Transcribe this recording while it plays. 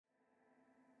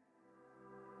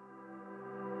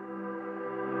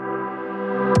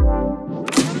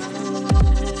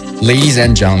Ladies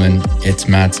and gentlemen, it's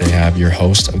Matt Zahab, your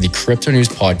host of the Crypto News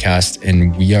Podcast,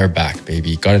 and we are back,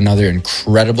 baby. Got another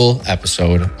incredible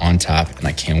episode on tap, and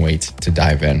I can't wait to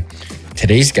dive in.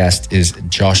 Today's guest is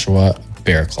Joshua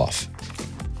Bearclough.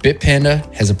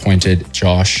 Bitpanda has appointed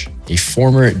Josh, a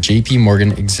former JP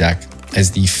Morgan exec, as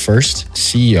the first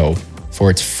CEO for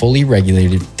its fully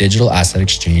regulated digital asset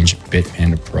exchange,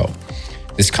 Bitpanda Pro.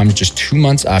 This comes just 2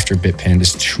 months after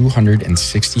Bitpanda's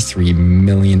 $263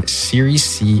 million Series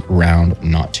C round,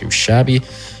 not too shabby,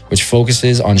 which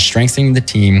focuses on strengthening the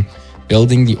team,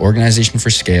 building the organization for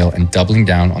scale, and doubling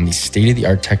down on the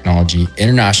state-of-the-art technology,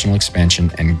 international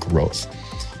expansion, and growth.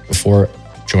 Before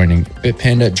joining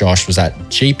Bitpanda, Josh was at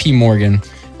JP Morgan,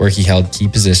 where he held key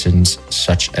positions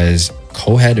such as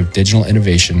co-head of digital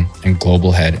innovation and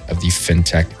global head of the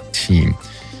fintech team.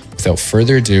 Without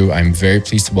further ado, I'm very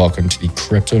pleased to welcome to the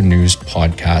Crypto News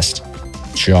Podcast,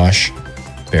 Josh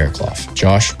Bearclough.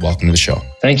 Josh, welcome to the show.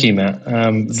 Thank you, Matt.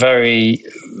 Very,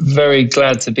 very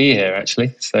glad to be here,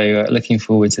 actually. So looking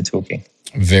forward to talking.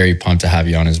 Very pumped to have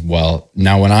you on as well.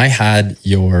 Now, when I had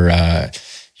your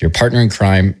partner in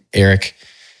crime, Eric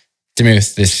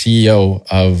Demuth, the CEO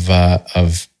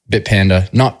of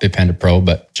Bitpanda, not Bitpanda Pro,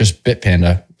 but just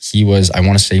Bitpanda, he was, I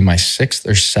want to say, my 6th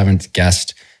or 7th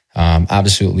guest.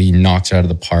 Absolutely knocked it out of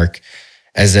the park.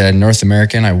 As a North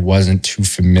American, I wasn't too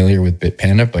familiar with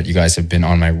Bitpanda, but you guys have been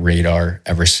on my radar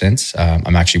ever since.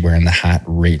 I'm actually wearing the hat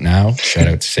right now. Shout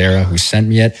out to Sarah who sent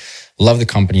me it. Love the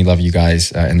company, love you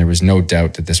guys. And there was no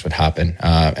doubt that this would happen.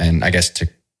 And I guess to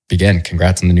begin,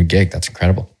 congrats on the new gig. That's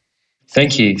incredible.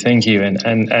 Thank you.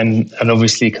 And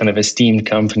obviously kind of esteemed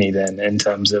company then in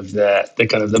terms of the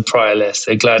kind of the prior list.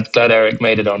 So glad Eric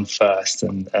made it on first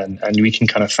and we can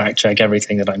kind of fact check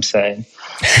everything that I'm saying.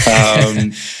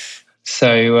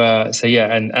 So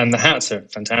yeah, and the hats are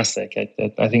fantastic.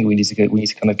 I think we need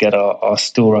to kind of get our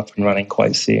store up and running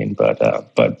quite soon. But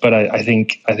I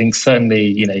think certainly,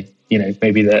 you know,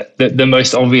 maybe the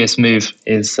most obvious move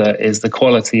is the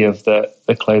quality of the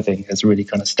clothing has really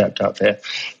kind of stepped up here.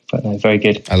 But no, very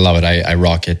good. I love it. I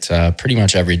rock it pretty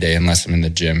much every day, unless I'm in the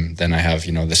gym. Then I have,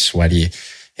 you know, the sweaty.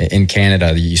 In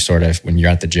Canada, you sort of, when you're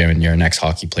at the gym and you're an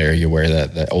ex-hockey player, you wear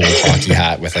the old hockey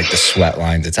hat with like the sweat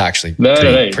lines. It's actually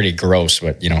pretty gross,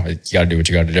 but you know, you got to do what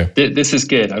you got to do. This is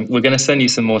good. We're going to send you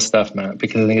some more stuff, Matt,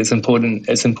 because I think it's important.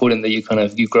 It's important that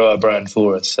you grow our brand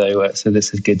for us. So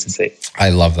this is good to see.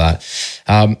 I love that.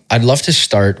 I'd love to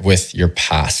start with your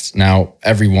past. Now,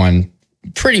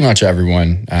 pretty much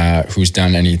everyone who's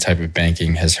done any type of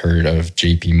banking has heard of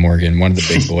JP Morgan, one of the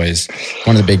big boys,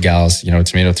 one of the big gals, you know,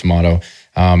 tomato.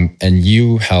 And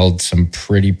you held some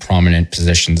pretty prominent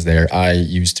positions there. I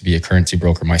used to be a currency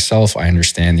broker myself. I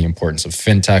understand the importance of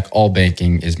fintech. All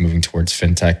banking is moving towards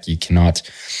fintech. You cannot,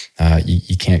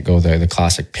 you can't go the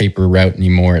classic paper route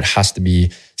anymore. It has to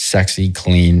be sexy,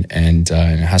 clean, and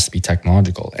it has to be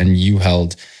technological. And you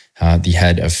held the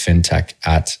head of fintech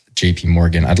at JP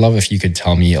Morgan. I'd love if you could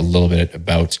tell me a little bit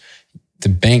about the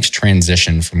bank's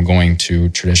transition from going to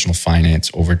traditional finance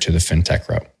over to the fintech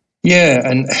route. Yeah,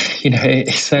 and you know,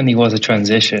 it certainly was a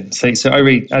transition. So I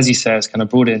really, as you say, I was kind of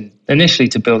brought in initially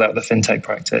to build out the fintech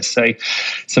practice.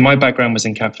 So my background was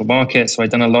in capital markets. So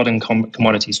I'd done a lot in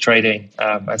commodities trading,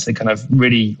 and so kind of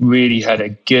really had a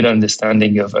good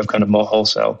understanding of kind of more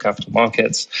wholesale capital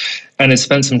markets, and had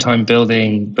spent some time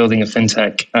building a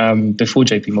fintech before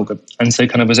JP Morgan. And so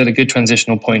kind of was at a good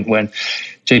transitional point when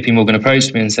JP Morgan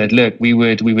approached me and said, look, we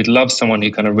would love someone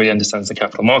who kind of really understands the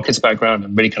capital markets background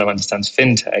and really kind of understands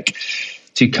fintech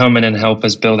to come in and help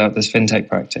us build out this fintech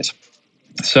practice.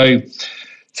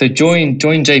 So join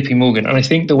JP Morgan, and I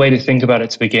think the way to think about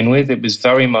it to begin with, it was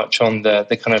very much on the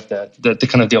kind of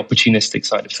the opportunistic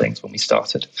side of things when we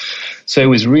started. So it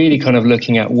was really kind of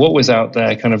looking at what was out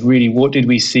there, kind of really what did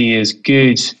we see as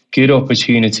good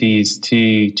opportunities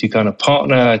to kind of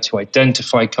partner, to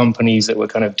identify companies that were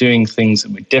kind of doing things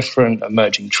that were different,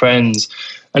 emerging trends,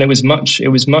 and it was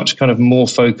much kind of more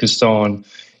focused on,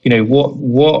 you know,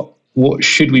 what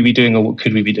should we be doing or what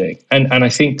could we be doing? And I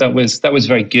think that was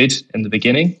very good in the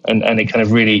beginning, and it kind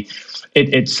of really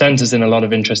it sent us in a lot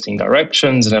of interesting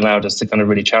directions and allowed us to kind of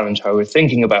really challenge how we're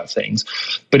thinking about things.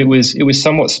 But it was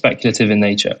somewhat speculative in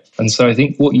nature. And so I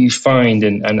think what you find,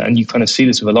 and you kind of see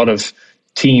this with a lot of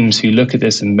teams who look at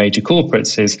this in major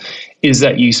corporates is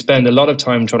that you spend a lot of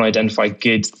time trying to identify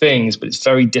good things, but it's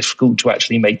very difficult to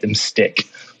actually make them stick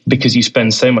because you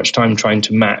spend so much time trying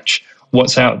to match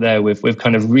what's out there with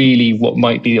kind of really what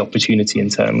might be the opportunity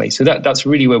internally. So that's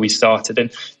really where we started.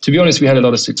 And to be honest, we had a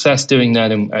lot of success doing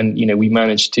that, and you know, we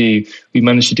managed to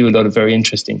do a lot of very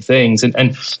interesting things.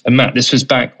 And Matt, this was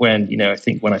back when, you know, I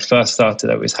think when I first started,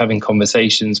 I was having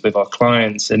conversations with our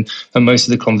clients, and most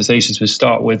of the conversations would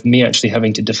start with me actually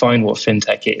having to define what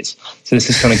fintech is. So this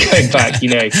is kind of going back, you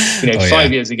know,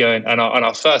 5 years ago, and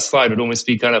our first slide would almost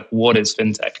be kind of, what is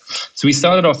fintech? So we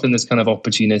started off in this kind of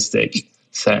opportunistic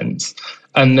sense,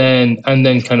 and then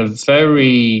kind of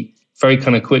very, very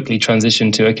kind of quickly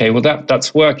transitioned to, okay, well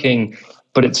that's working,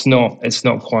 but it's not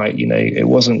quite, you know, it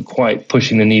wasn't quite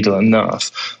pushing the needle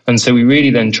enough. And so we really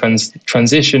then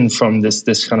transitioned from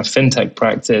this kind of fintech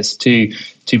practice to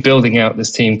building out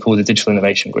this team called the Digital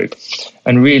Innovation Group.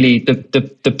 And really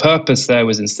the purpose there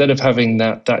was, instead of having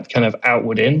that kind of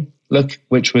outward in look,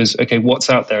 which was, okay, what's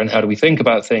out there and how do we think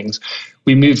about things,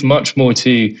 we moved much more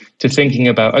to thinking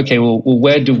about, okay, well,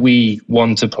 where do we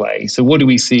want to play? So what do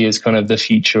we see as kind of the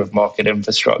future of market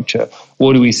infrastructure?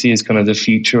 What do we see as kind of the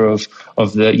future of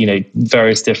the, you know,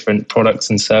 various different products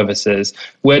and services?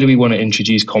 Where do we want to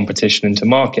introduce competition into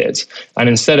markets? And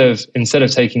instead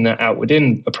of taking that outward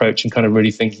in approach and kind of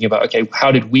really thinking about, okay,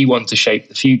 how did we want to shape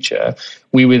the future?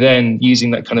 We were then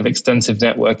using that kind of extensive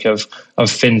network of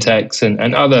fintechs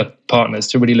and other partners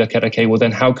to really look at, okay, well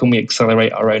then how can we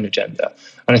accelerate our own agenda?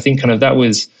 And I think kind of that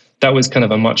was kind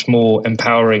of a much more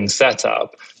empowering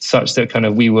setup, such that kind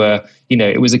of we were, you know,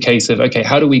 it was a case of, okay,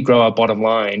 how do we grow our bottom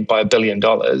line by $1 billion?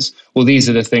 Well, these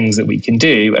are the things that we can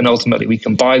do. And ultimately we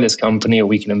can buy this company, or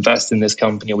we can invest in this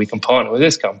company, or we can partner with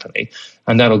this company,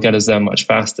 and that'll get us there much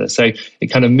faster. So it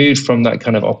kind of moved from that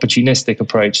kind of opportunistic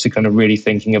approach to kind of really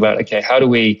thinking about, okay, how do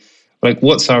we, like,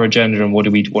 what's our agenda and what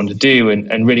do we want to do?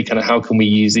 And really kind of how can we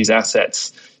use these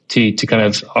assets to kind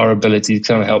of our ability to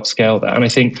kind of help scale that? And I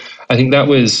think that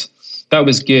was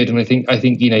good. And I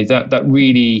think, you know, that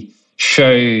really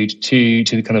showed to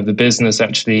the kind of the business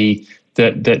actually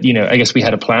that, you know, I guess we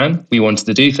had a plan, we wanted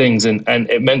to do things, and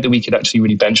it meant that we could actually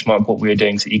really benchmark what we were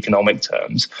doing to economic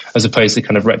terms, as opposed to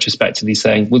kind of retrospectively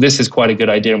saying, well, this is quite a good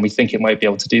idea and we think it might be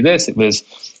able to do this. It was,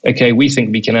 okay, we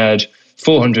think we can add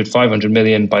 400, 500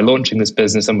 million by launching this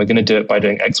business, and we're going to do it by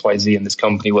doing X, Y, Z, and this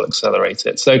company will accelerate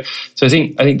it. So I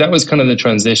think that was kind of the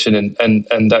transition,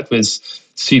 and that was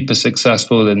super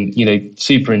successful and, you know,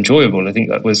 super enjoyable. I think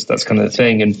that's kind of the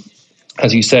thing. And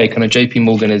as you say, kind of JP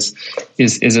Morgan is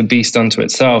a beast unto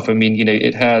itself. I mean, you know,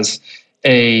 it has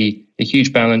a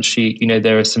huge balance sheet. You know,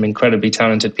 there are some incredibly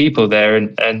talented people there,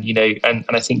 and you know, and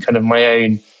I think kind of my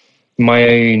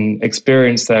own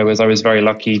experience there was, I was very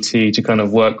lucky to kind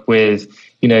of work with,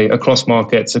 you know, across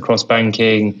markets, across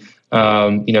banking,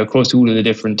 you know, across all of the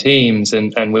different teams,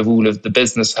 and with all of the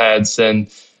business heads,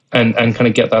 and kind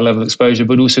of get that level of exposure,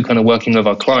 but also kind of working with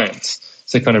our clients.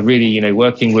 So kind of really, you know,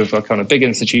 working with our kind of big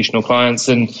institutional clients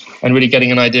and really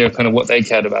getting an idea of kind of what they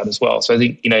cared about as well. So I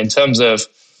think, you know, in terms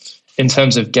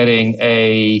of getting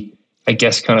I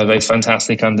guess kind of a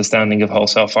fantastic understanding of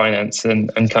wholesale finance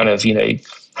and kind of, you know,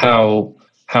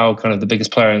 how kind of the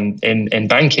biggest player in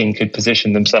banking could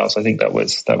position themselves. I think that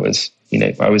was, you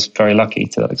know, I was very lucky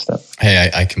to that extent.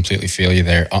 Hey, I completely feel you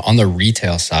there. On the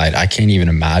retail side, I can't even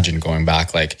imagine going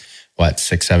back like,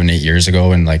 6, 7, 8 years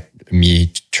ago, and like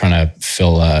me trying to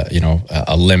fill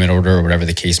a limit order or whatever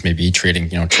the case may be,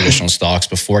 trading, you know, traditional stocks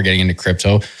before getting into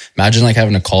crypto. Imagine like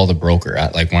having to call the broker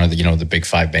at like one of the, you know, the big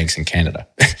 5 banks in Canada.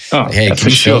 Like, hey, can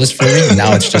you fill this for me?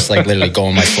 Now it's just like literally go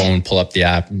on my phone, pull up the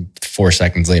app, and 4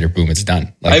 seconds later, boom, it's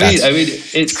done. Like, I mean,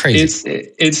 it's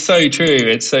crazy. It's so true.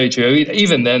 It's so true. I mean,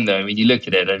 even then though, I mean, you look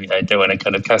at it, I mean, I don't want to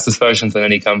kind of cast aspersions on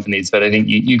any companies, but I think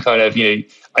you kind of, you know,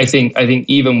 I think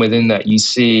even within that, you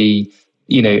see,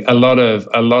 you know, a lot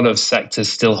of sectors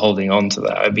still holding on to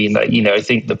that. I mean, like, you know, I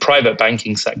think the private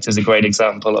banking sector is a great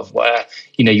example of where,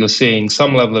 you know, you're seeing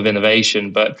some level of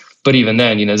innovation, but even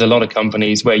then, you know, there's a lot of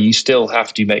companies where you still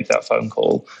have to make that phone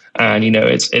call, and, you know,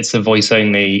 it's a voice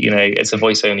only, you know, it's a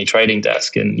voice only trading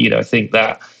desk, and, you know, I think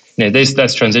that, you know,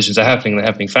 those transitions are happening. They're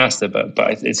happening faster, but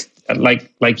it's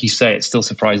like you say, it still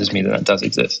surprises me that does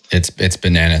exist. It's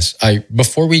bananas.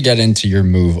 Before we get into your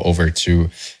move over to,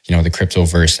 you know, the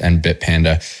Cryptoverse and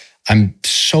Bitpanda, I'm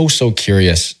so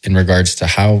curious in regards to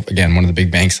how, again, one of the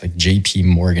big banks like JP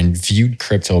Morgan viewed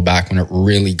crypto back when it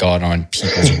really got on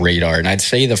people's radar. And I'd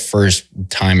say the first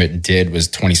time it did was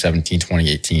 2017,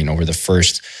 2018, over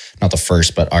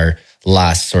but our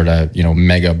last sort of, you know,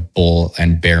 mega bull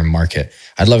and bear market.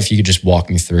 I'd love if you could just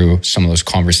walk me through some of those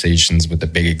conversations with the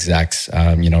big execs,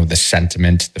 you know, the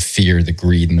sentiment, the fear, the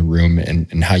greed in the room,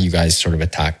 and how you guys sort of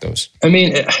attack those. I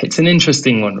mean, it's an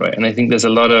interesting one, right? And I think there's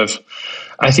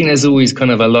always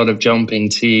kind of a lot of jumping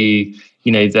to, you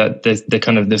the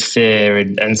kind of the fear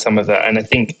and some of that. And I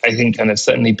think kind of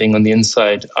certainly being on the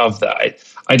inside of that,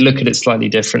 I'd look at it slightly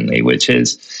differently, which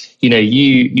is,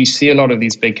 you see a lot of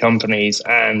these big companies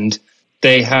and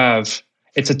they have,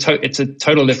 it's a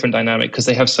total different dynamic because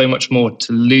they have so much more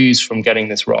to lose from getting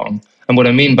this wrong. And what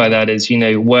I mean by that is,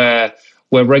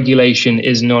 where regulation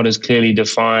is not as clearly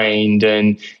defined,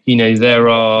 and there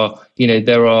are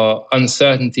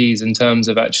uncertainties in terms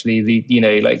of actually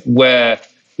the where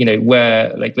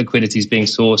liquidity is being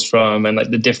sourced from, and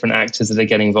like the different actors that are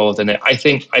getting involved in it. I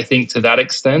think to that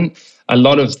extent, a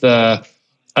lot of the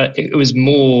it was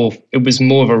more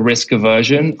of a risk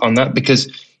aversion on that, because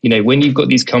when you've got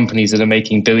these companies that are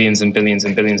making billions and billions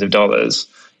and billions of dollars,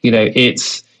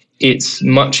 it's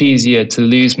much easier to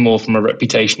lose more from a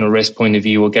reputational risk point of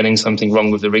view or getting something wrong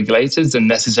with the regulators than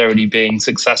necessarily being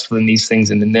successful in these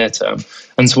things in the near term.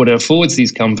 And so what it affords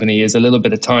these companies is a little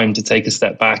bit of time to take a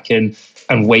step back and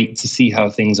wait to see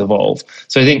how things evolve.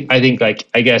 So I think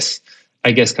I guess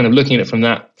kind of looking at it from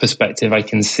that perspective, I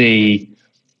can see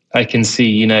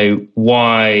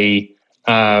why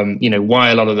why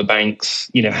a lot of the banks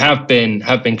have been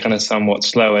kind of somewhat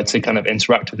slower to kind of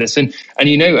interact with this, and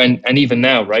even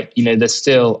now, right, they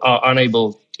still are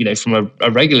unable from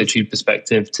a regulatory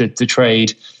perspective to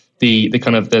trade the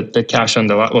kind of the cash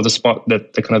underlying, or the spot, the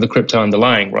kind of the crypto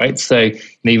underlying, right? So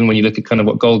even when you look at kind of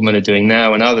what Goldman are doing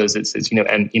now and others, it's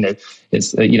NDFs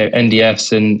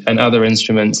and other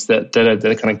instruments that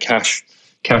are kind of cash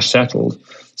settled.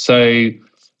 So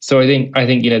I think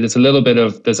there's a little bit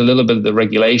of the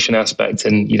regulation aspect,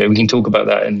 and we can talk about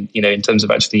that, and in terms of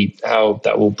actually how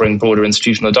that will bring broader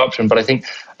institutional adoption. But I think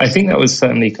that was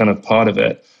certainly kind of part of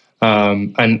it. I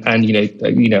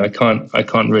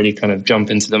can't really kind of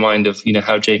jump into the mind of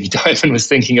how Jamie Dimon was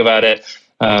thinking about it.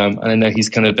 And I know he's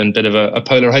kind of been a bit of a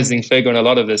polarizing figure in a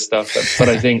lot of this stuff. But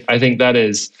I think that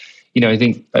is, I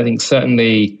think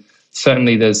certainly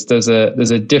there's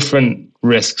a different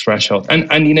risk threshold. And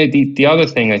the other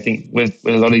thing I think with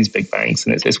a lot of these big banks,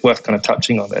 and it's worth kind of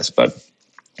touching on this, but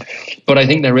I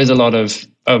think there is a lot of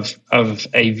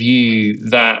a view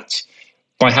that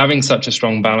by having such a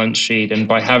strong balance sheet and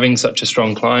by having such a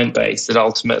strong client base, that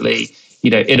ultimately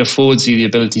it affords you the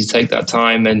ability to take that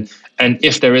time, and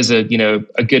if there is a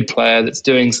good player that's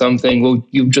doing something, well,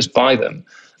 you just buy them.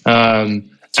 And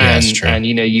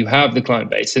you have the client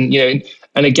base,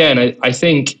 and again, I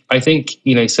think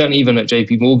certainly even at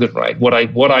JP Morgan, right? What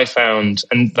I found,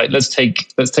 and let's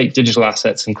take digital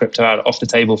assets and crypto off the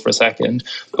table for a second.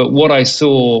 But what I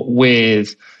saw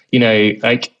with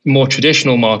more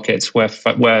traditional markets where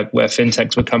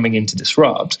fintechs were coming in to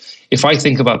disrupt, if I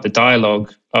think about the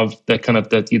dialogue of the kind of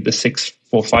the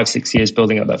 5-6 years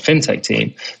building up that fintech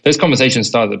team, those conversations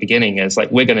start at the beginning as like,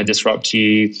 we're going to disrupt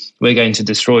you, we're going to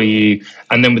destroy you.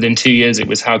 And then within 2 years, it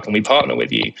was, how can we partner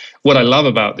with you? What I love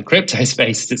about the crypto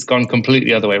space is it's gone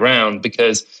completely the other way around,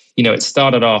 because, it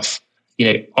started off,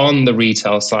 on the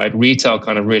retail side. Retail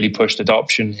kind of really pushed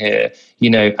adoption here,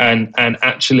 and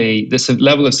actually this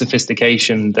level of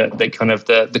sophistication that kind of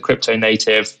the crypto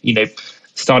native,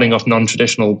 starting off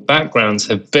non-traditional backgrounds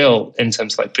have built in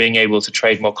terms of like being able to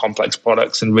trade more complex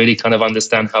products and really kind of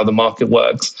understand how the market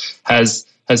works has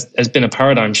been a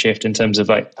paradigm shift in terms of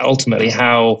like ultimately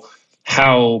how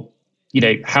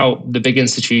the big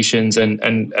institutions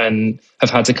and have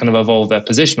had to kind of evolve their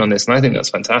position on this. And I think that's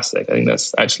fantastic. I think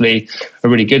that's actually a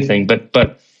really good thing. But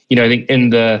I think in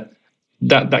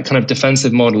that kind of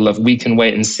defensive model of we can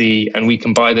wait and see, and we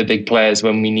can buy the big players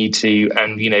when we need to,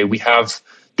 and we have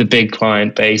the big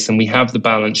client base and we have the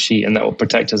balance sheet, and that will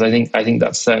protect us. I think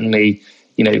that's certainly,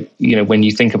 when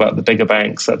you think about the bigger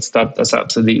banks, that's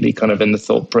absolutely kind of in the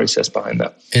thought process behind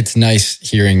that. It's nice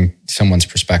hearing someone's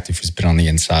perspective who's been on the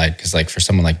inside, because like for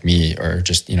someone like me or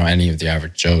just, any of the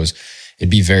average Joes,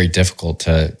 it'd be very difficult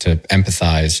to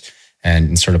empathize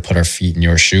and sort of put our feet in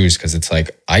your shoes, because it's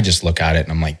like, I just look at it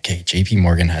and I'm like, okay, JP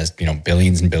Morgan has,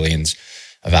 billions and billions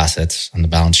of assets on the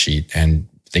balance sheet, and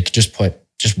they could just put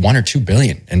just 1 or 2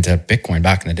 billion into Bitcoin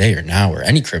back in the day, or now, or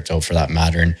any crypto for that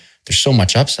matter. And there's so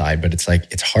much upside, but it's like,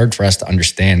 it's hard for us to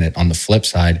understand it. On the flip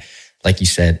side, like you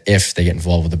said, if they get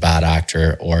involved with a bad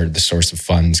actor, or the source of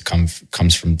funds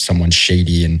comes from someone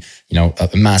shady, and a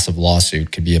massive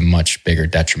lawsuit could be a much bigger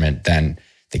detriment than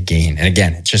the gain. And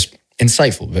again, it's just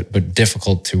insightful, but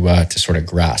difficult to sort of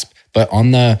grasp. But on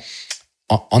the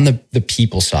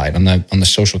people side, on the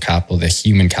social capital, the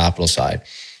human capital side,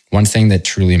 one thing that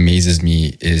truly amazes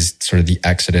me is sort of the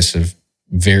exodus of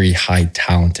very high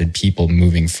talented people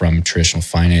moving from traditional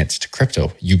finance to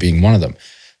crypto, you being one of them.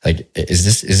 Like, is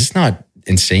this not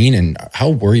insane? And how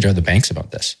worried are the banks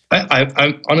about this?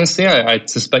 I honestly, I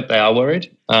suspect they are worried.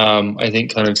 I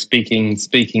think kind of speaking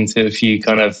to a few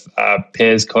kind of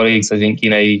peers, colleagues, I think,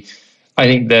 I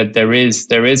think that there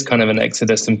is kind of an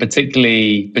exodus, and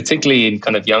particularly in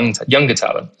kind of younger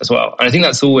talent as well. And I think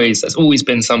that's always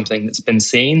been something that's been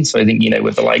seen. So I think,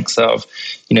 with the likes of,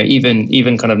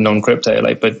 even kind of non-crypto,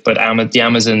 but the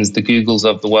Amazons, the Googles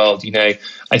of the world,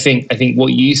 I think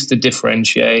what used to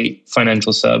differentiate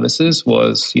financial services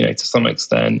was, to some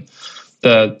extent,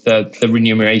 the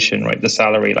remuneration, right? The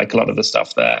salary, like a lot of the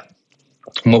stuff there.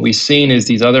 And what we've seen is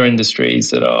these other industries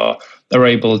that are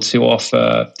able to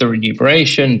offer the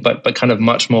remuneration, but kind of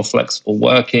much more flexible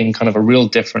working, kind of a real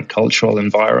different cultural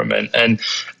environment, and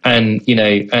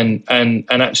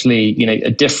actually,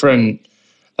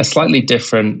 a slightly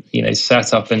different,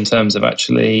 setup in terms of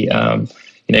actually,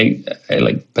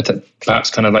 perhaps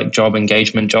kind of like job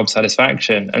engagement, job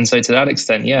satisfaction. And so to that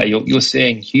extent, yeah, you're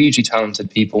seeing hugely talented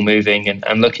people moving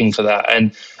and looking for that.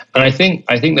 And I think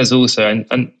there's also,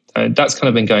 and that's kind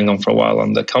of been going on for a while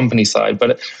on the company side,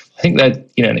 but I think that,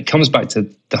 and it comes back to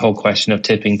the whole question of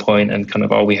tipping point and kind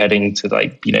of, are we heading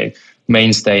to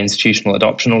mainstay institutional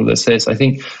adoption, all of this is. I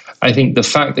think the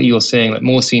fact that you're seeing like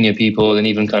more senior people and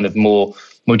even kind of more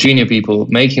junior people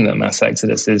making that mass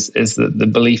exodus is that the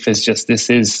belief is just this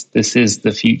is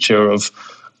the future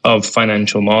of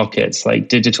financial markets, like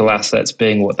digital assets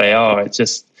being what they are.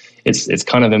 It's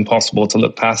kind of impossible to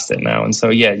look past it now. And so,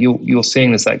 yeah, you're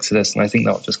seeing this exodus, and I think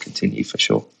that'll just continue for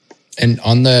sure. And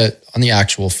on the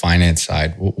actual finance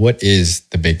side, what is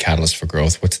the big catalyst for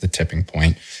growth? What's the tipping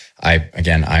point?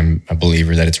 I'm a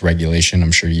believer that it's regulation.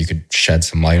 I'm sure you could shed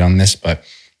some light on this, but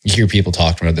you hear people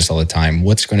talking about this all the time.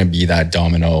 What's going to be that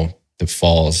domino that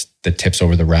falls, that tips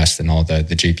over the rest, and all the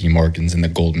JP Morgans and the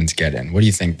Goldmans get in? What do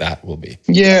you think that will be?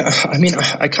 Yeah, I mean,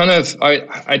 I'd kind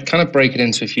of break it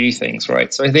into a few things,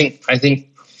 right? So I think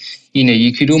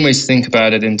you could almost think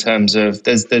about it in terms of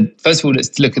first of all,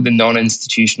 let's look at the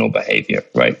non-institutional behavior,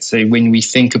 right? So when we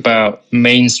think about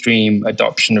mainstream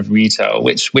adoption of retail,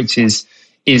 which is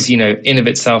in of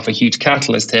itself a huge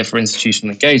catalyst here for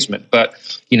institutional engagement. But,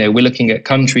 we're looking at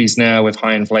countries now with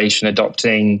high inflation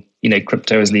adopting,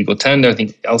 crypto as legal tender. I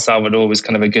think El Salvador was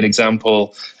kind of a good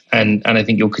example. And I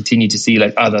think you'll continue to see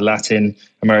like other Latin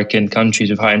American countries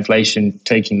with high inflation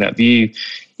taking that view.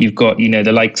 You've got, the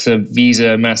likes of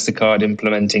Visa, MasterCard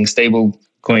implementing stable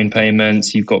coin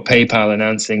payments. You've got PayPal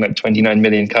announcing like 29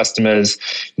 million customers,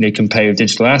 can pay with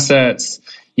digital assets.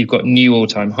 You've got new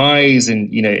all-time highs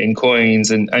in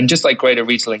coins and just like greater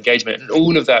retail engagement. And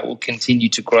all of that will continue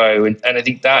to grow. And I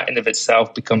think that in of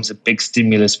itself becomes a big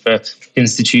stimulus for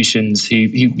institutions who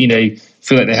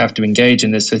feel like they have to engage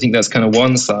in this. So I think that's kind of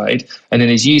one side. And then,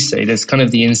 as you say, there's kind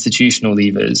of the institutional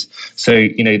levers. So,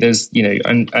 there's,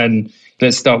 and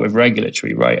let's start with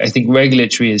regulatory, right? I think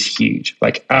regulatory is huge,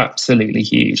 like absolutely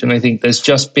huge. And I think there's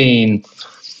just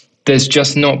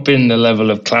not been the level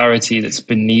of clarity that's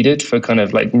been needed for kind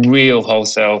of like real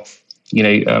wholesale,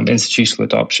 institutional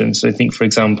adoption. So I think, for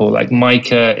example, like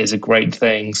MiCA is a great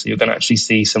thing. So you're going to actually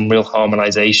see some real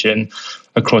harmonization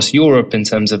across Europe in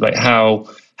terms of like how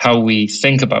we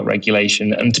think about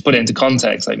regulation. And to put it into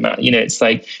context, like Matt, it's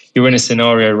like you're in a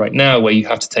scenario right now where you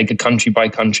have to take a country by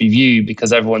country view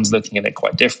because everyone's looking at it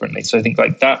quite differently. So I think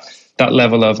like that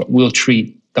level of we'll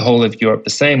treat the whole of Europe the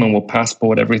same and we'll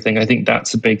passport everything. I think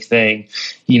that's a big thing.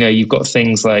 You've got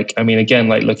things like, again,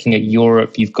 like looking at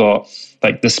Europe, you've got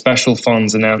like the special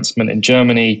funds announcement in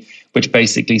Germany, which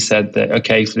basically said that,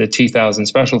 okay, for the 2,000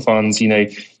 special funds,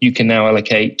 you can now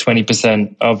allocate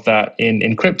 20% of that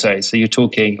in crypto. So you're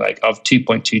talking like of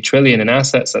 2.2 trillion in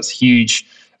assets. That's huge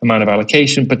amount of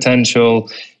allocation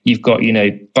potential. You've got,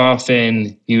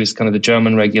 BaFin, who is kind of the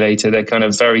German regulator. They're kind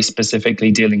of very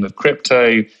specifically dealing with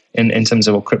crypto in terms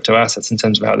of crypto assets, in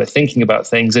terms of how they're thinking about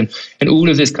things. And all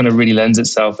of this kind of really lends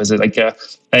itself as like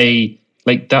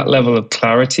that level of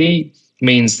clarity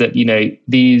means that,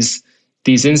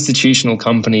 these institutional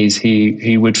companies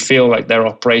who would feel like they're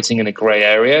operating in a gray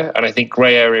area. And I think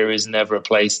gray area is never a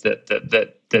place that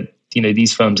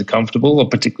these firms are comfortable, or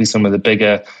particularly some of the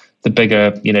bigger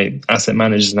asset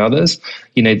managers and others.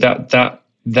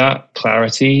 That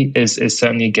clarity is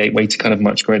certainly a gateway to kind of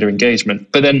much greater engagement.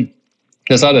 But then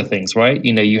there's other things, right?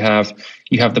 You have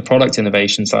the product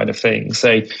innovation side of things. So,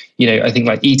 I think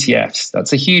like ETFs,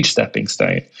 that's a huge stepping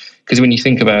stone, because when you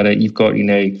think about it, you've got,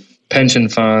 pension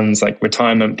funds, like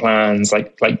retirement plans,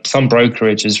 like some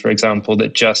brokerages, for example,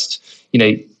 that just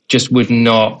would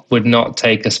not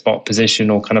take a spot position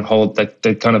or kind of hold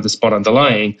the kind of the spot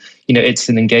underlying. It's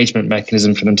an engagement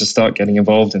mechanism for them to start getting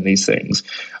involved in these things.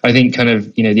 I think kind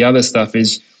of, the other stuff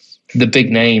is the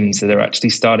big names that are actually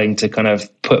starting to kind of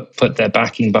put their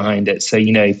backing behind it. So,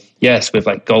 yes, with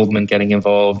like Goldman getting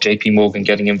involved, JP Morgan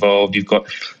getting involved, you've got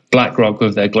BlackRock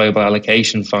with their global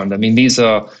allocation fund. I mean, these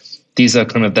are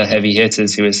kind of the heavy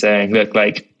hitters who are saying, look,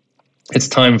 like, it's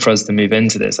time for us to move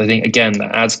into this. I think, again,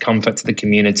 that adds comfort to the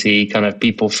community. Kind of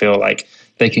people feel like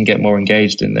they can get more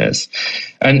engaged in this.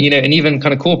 And, and even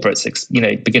kind of corporates,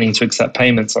 beginning to accept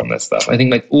payments on this stuff. I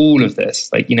think like all of this,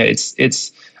 like,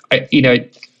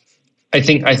 I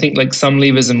think like some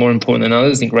levers are more important than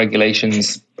others. I think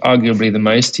regulation's arguably the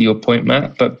most, to your point,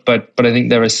 Matt. But I think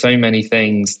there are so many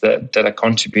things that are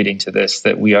contributing to this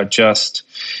that we are just,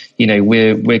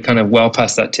 we're kind of well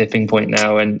past that tipping point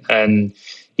now, and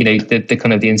the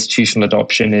kind of the institutional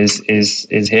adoption is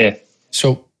here.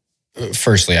 So,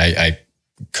 firstly, I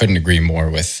couldn't agree more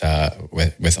with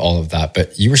all of that.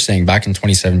 But you were saying back in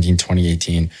 2017,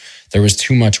 2018, there was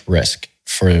too much risk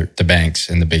for the banks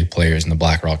and the big players and the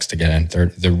BlackRocks to get in.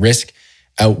 The risk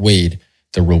outweighed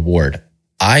the reward.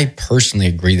 I personally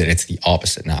agree that it's the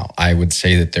opposite now. I would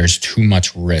say that there's too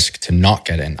much risk to not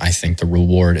get in. I think the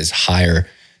reward is higher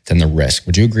than the risk.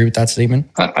 Would you agree with that statement?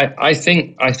 I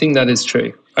think that is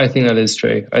true. I think that is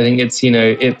true. I think it's,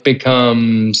 it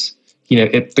becomes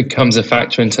a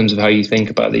factor in terms of how you think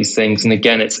about these things. And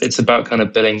again, it's about kind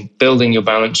of building your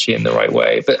balance sheet in the right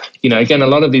way. But, again, a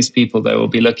lot of these people, though, will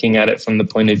be looking at it from the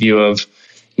point of view of,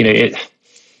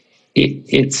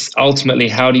 it's ultimately,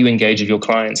 how do you engage with your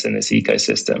clients in this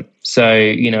ecosystem? So,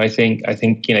 I think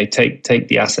take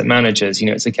the asset managers.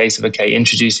 It's a case of, okay,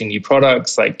 introducing new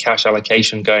products like cash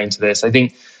allocation going to this. I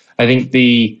think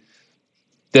to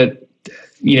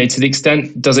the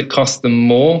extent, does it cost them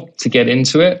more to get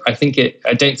into it? I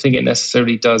don't think it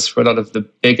necessarily does for a lot of the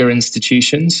bigger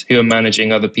institutions who are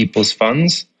managing other people's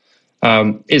funds.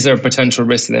 Is there a potential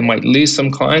risk that they might lose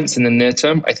some clients in the near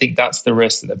term? I think that's the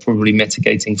risk that they're probably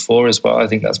mitigating for as well. I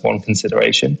think that's one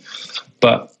consideration.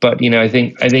 But I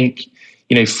think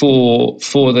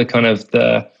for the kind of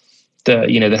the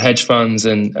hedge funds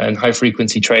and high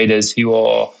frequency traders who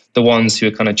are the ones who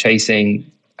are kind of chasing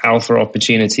alpha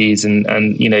opportunities and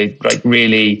like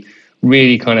really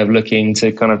kind of looking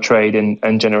to kind of trade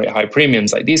and generate high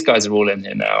premiums, like these guys are all in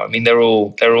here now. I mean, they're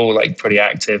all like pretty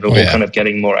active, all kind of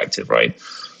getting more active, right?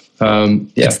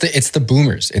 It's the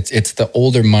boomers. It's the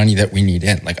older money that we need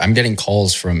in. Like, I'm getting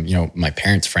calls from my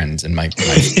parents' friends and my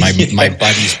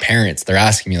buddies' parents. They're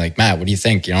asking me like, Matt, what do you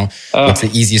think? What's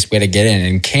the easiest way to get in?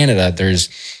 In Canada,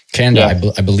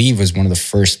 I believe, was one of the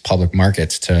first public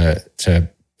markets to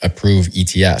approve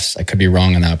ETFs. I could be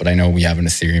wrong on that, but I know we have an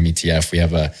Ethereum ETF, we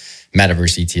have a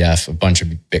Metaverse ETF, a bunch of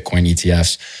Bitcoin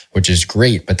ETFs, which is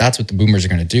great. But that's what the boomers are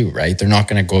going to do, right? They're not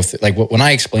going to go through, like, when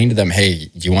I explain to them, hey,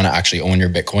 do you want to actually own your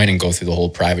Bitcoin and go through the whole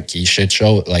private key shit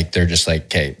show? Like, they're just like,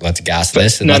 okay, let's gas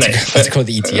this and let's go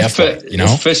the ETF,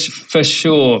 For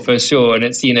sure. And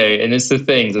it's, and it's the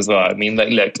things as well. I mean, like,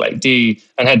 look, like, I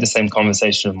had the same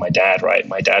conversation with my dad, right?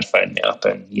 My dad phoned me up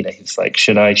and, he's like,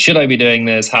 should I be doing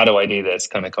this? How do I do this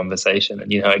kind of conversation?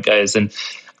 And how it goes. And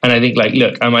I think, like,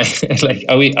 look, am I like,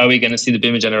 are we going to see the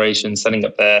boomer generation setting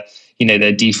up their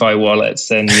DeFi wallets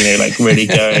and like really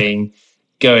going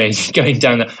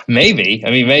down that? Maybe.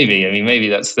 Maybe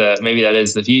that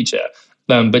is the future.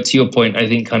 But to your point, I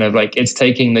think kind of like it's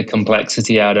taking the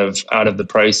complexity out of the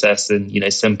process and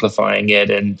simplifying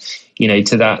it, and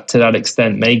to that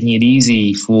extent making it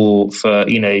easy for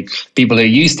people who are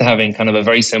used to having kind of a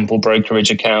very simple brokerage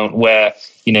account where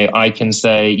I can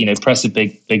say press a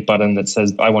big button that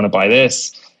says I want to buy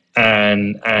this,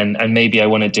 and maybe I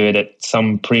want to do it at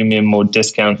some premium or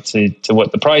discount to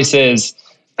what the price is.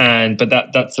 But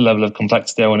that's the level of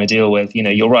complexity I want to deal with.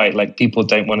 You're right. Like, people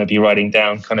don't want to be writing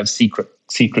down kind of secret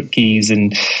keys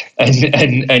and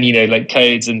like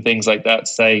codes and things like that.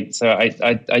 So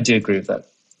I do agree with that.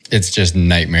 It's just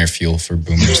nightmare fuel for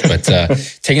boomers. But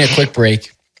taking a quick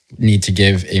break, need to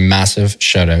give a massive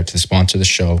shout out to the sponsor of the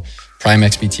show, Prime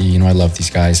XBT. I love these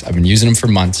guys. I've been using them for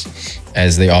months,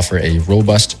 as they offer a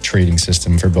robust trading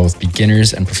system for both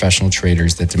beginners and professional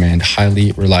traders that demand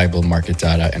highly reliable market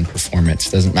data and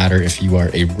performance. Doesn't matter if you are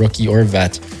a rookie or a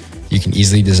vet, you can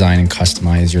easily design and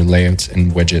customize your layouts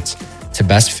and widgets to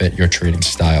best fit your trading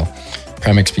style.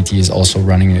 Prime XBT is also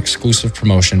running an exclusive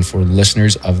promotion for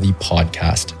listeners of the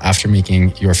podcast. After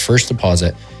making your first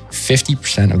deposit,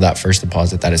 50% of that first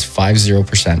deposit, that is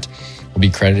 50%, will be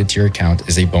credited to your account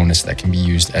as a bonus that can be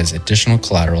used as additional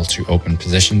collateral to open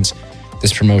positions.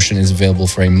 This promotion is available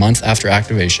for a month after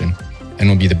activation and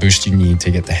will be the boost you need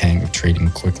to get the hang of trading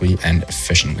quickly and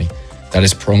efficiently. That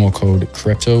is promo code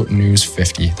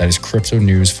CryptoNews50. That is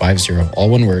CryptoNews50, all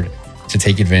one word, to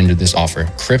take advantage of this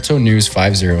offer. Crypto News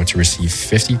 50 to receive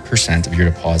 50% of your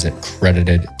deposit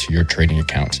credited to your trading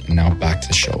account. And now back to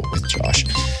the show with Josh.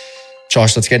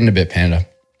 Josh, let's get into Bitpanda.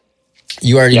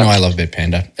 You already know I love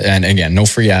Bitpanda. And again, no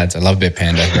free ads. I love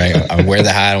Bitpanda, right? I wear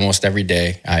the hat almost every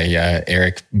day.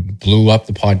 Eric blew up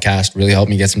the podcast, really helped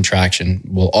me get some traction.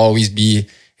 We'll always be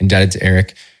indebted to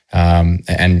Eric,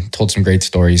 and told some great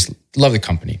stories. Love the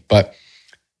company. But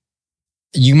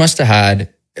you must have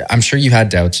had, I'm sure you had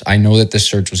doubts. I know that this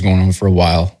search was going on for a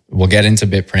while. We'll get into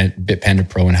Bitpanda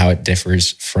Pro and how it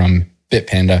differs from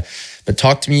Bitpanda. But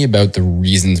talk to me about the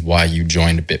reasons why you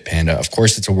joined Bitpanda. Of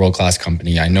course, it's a world-class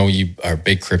company. I know you are a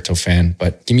big crypto fan,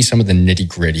 but give me some of the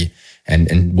nitty-gritty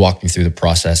and walk me through the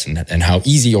process and how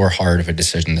easy or hard of a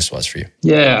decision this was for you.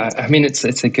 Yeah, I mean, it's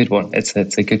a good one. It's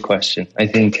a good question. I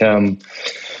think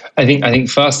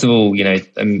first of all,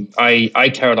 I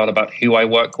care a lot about who I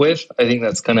work with. I think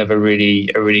that's kind of a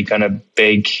really kind of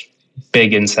big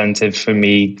incentive for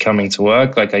me coming to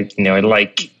work. Like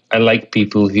I like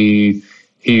people who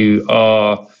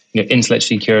are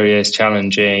intellectually curious,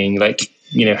 challenging,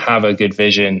 have a good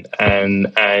vision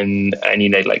and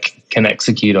can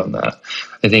execute on that.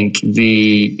 I think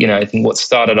I think what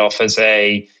started off as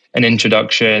an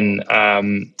introduction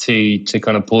to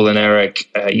kind of Paul and Eric,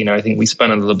 I think we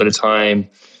spent a little bit of time,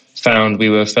 found we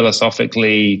were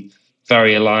philosophically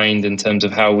very aligned in terms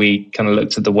of how we kind of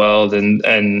looked at the world and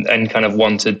kind of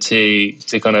wanted to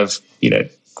kind of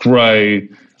grow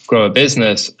a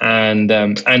business and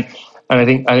I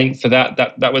think for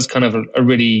that was kind of a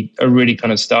really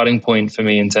kind of starting point for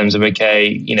me in terms of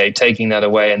taking that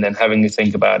away and then having to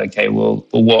think about well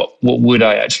what would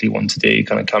I actually want to do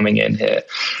kind of coming in here.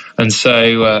 And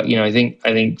so I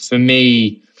think for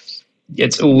me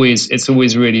it's always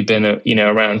really been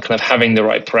around kind of having the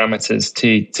right parameters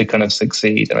to kind of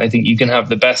succeed. And I think you can have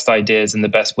the best ideas and the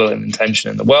best will and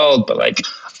intention in the world, but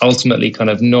ultimately kind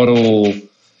of not all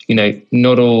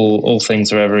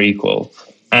things are ever equal.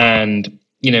 And,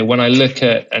 when I look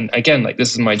at, and again,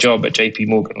 this is my job at JP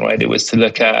Morgan, right? It was to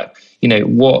look at,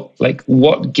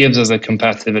 what gives us a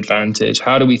competitive advantage?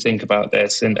 How do we think about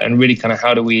this? And really kind of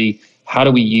how do we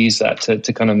use that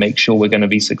to kind of make sure we're going to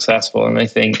be successful? And I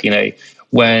think,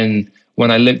 when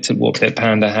I looked at what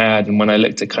Bitpanda had and when I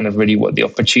looked at kind of really what the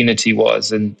opportunity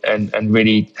was and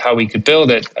really how we could build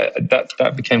it,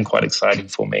 that became quite exciting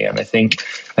for me. And I think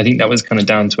that was kind of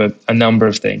down to a number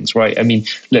of things, right? I mean,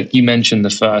 look, you mentioned the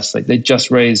first, they just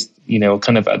raised,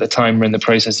 kind of at the time we're in the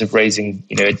process of raising,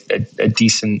 a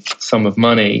decent sum of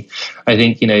money. I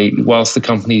think, whilst the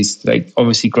company's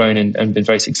obviously grown and been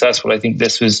very successful, I think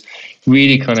this was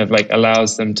really kind of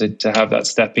allows them to have that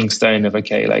stepping stone of,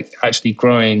 actually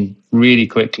growing really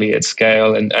quickly at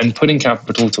scale and putting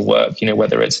capital to work,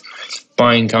 whether it's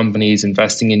buying companies,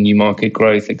 investing in new market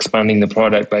growth, expanding the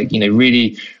product,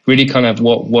 really kind of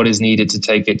what is needed to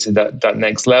take it to that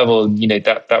next level.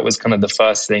 That was kind of the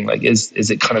first thing, is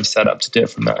it kind of set up to do it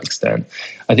from that extent?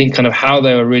 I think kind of how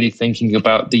they were really thinking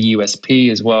about the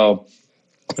USP as well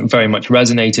very much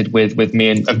resonated with me,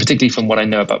 and particularly from what I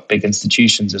know about big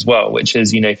institutions as well, which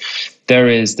is,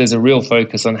 there's a real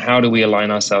focus on how do we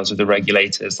align ourselves with the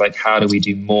regulators, how do we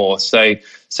do more? So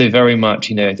very much,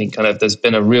 I think kind of there's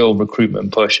been a real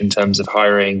recruitment push in terms of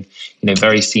hiring,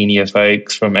 very senior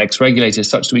folks from ex-regulators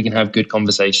such that we can have good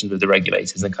conversations with the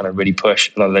regulators and kind of really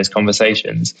push a lot of those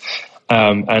conversations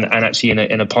and actually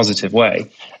in a positive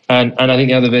way. And I think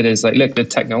the other bit is look, the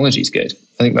technology is good.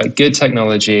 I think good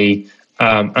technology,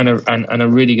 and a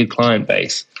really good client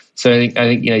base. So I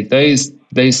think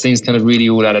those things kind of really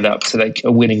all added up to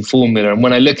a winning formula. And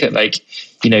when I look at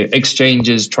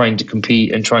exchanges trying to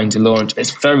compete and trying to launch,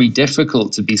 it's very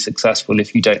difficult to be successful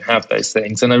if you don't have those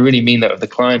things. And I really mean that with the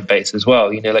client base as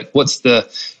well. What's the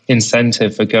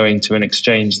incentive for going to an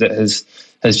exchange that has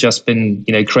just been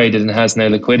created and has no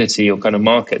liquidity or kind of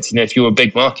markets? If you're a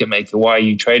big market maker, why are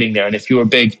you trading there? And if you're a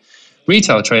big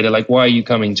retail trader, why are you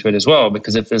coming to it as well?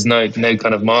 Because if there's no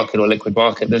kind of market or liquid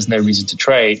market, there's no reason to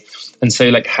trade. And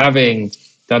so having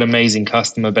that amazing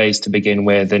customer base to begin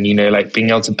with, and being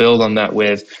able to build on that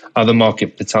with other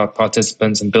market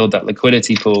participants and build that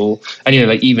liquidity pool, and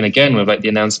even again with the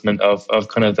announcement of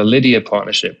kind of the Lydia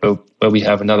partnership, where we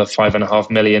have another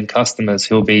 5.5 million customers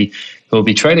who'll be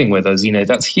trading with us.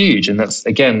 That's huge, and that's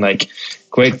again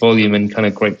great volume and kind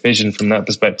of great vision from that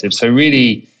perspective. So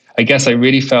really, I guess I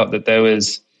really felt that there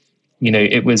was,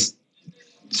 it was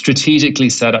strategically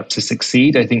set up to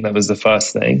succeed. I think that was the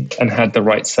first thing, and had the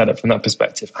right setup from that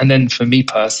perspective. And then for me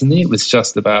personally, it was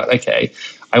just about,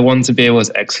 I want to be able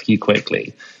to execute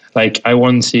quickly. Like I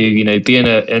want to, be in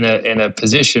a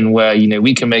position where,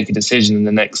 we can make a decision in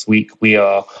the next week. We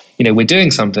are, we're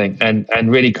doing something,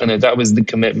 and really kind of that was the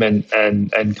commitment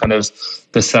and kind of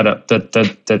the setup that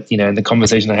and the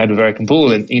conversation I had with Eric and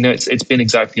Paul, and it's been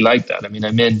exactly like that. I mean,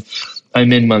 I'm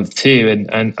in month 2,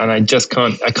 and I just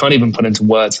can't even put into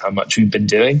words how much we've been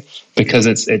doing, because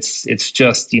it's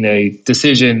just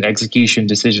decision execution,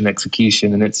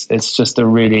 and it's just a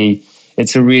really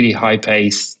high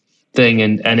pace thing,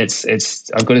 and it's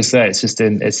I've got to say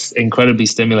it's incredibly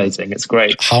stimulating. It's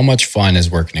great. How much fun is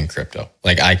working in crypto?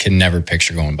 Like I can never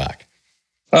picture going back.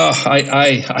 Oh,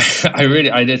 I really,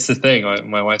 it's the thing.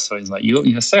 My wife's always like,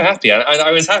 you're so happy.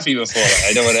 I was happy before. Like,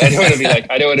 I don't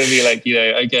want to be like,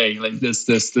 okay, like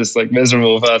this like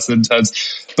miserable person.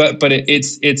 But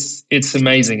it's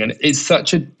amazing, and it's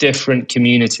such a different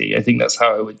community. I think that's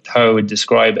how I would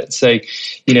describe it. So,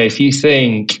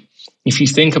 if you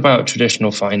think about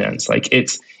traditional finance, like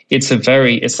it's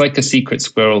like a secret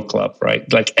squirrel club,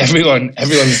 right? Like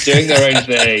everyone's doing their own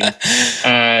thing,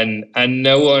 and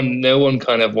no one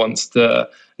kind of wants to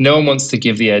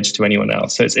give the edge to anyone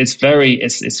else. So it's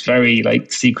very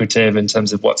like secretive in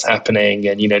terms of what's happening,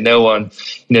 and no one,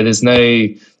 there's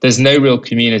no real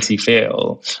community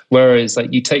feel. Whereas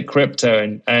like you take crypto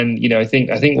and I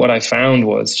think what I found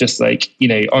was just like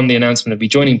on the announcement of me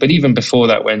joining, but even before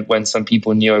that, when some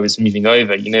people knew I was moving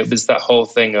over, it was that whole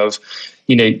thing of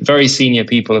very senior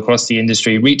people across the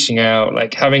industry reaching out,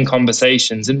 like having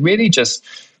conversations, and really just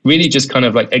kind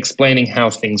of like explaining how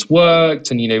things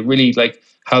worked, and really like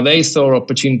how they saw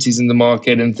opportunities in the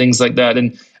market and things like that.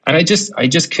 And I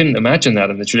just couldn't imagine that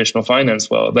in the traditional finance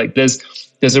world. Like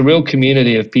there's a real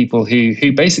community of people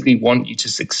who basically want you to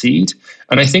succeed.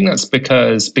 And I think that's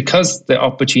because the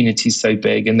opportunity is so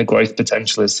big and the growth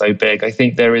potential is so big. I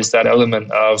think there is that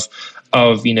element of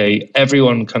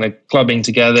everyone kind of clubbing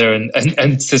together and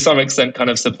to some extent kind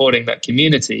of supporting that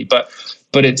community. But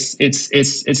it's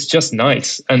just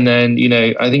nice. And then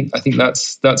I think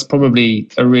that's probably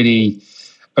a really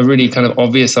kind of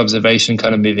obvious observation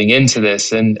kind of moving into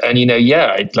this, and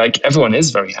like everyone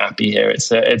is very happy here. It's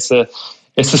a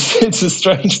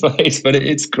strange place, but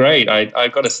it's great.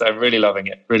 I've got to say, I'm really loving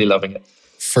it.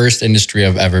 First industry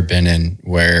I've ever been in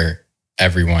where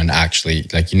everyone actually,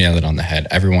 like you nailed it on the head,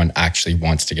 everyone actually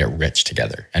wants to get rich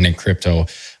together. And in crypto,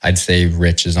 I'd say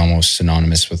rich is almost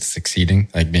synonymous with succeeding.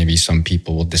 Like maybe some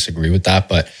people will disagree with that,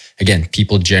 but again,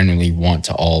 people generally want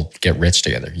to all get rich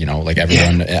together. Like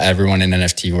everyone in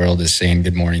NFT world is saying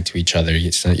good morning to each other.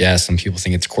 So, yeah, some people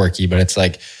think it's quirky, but it's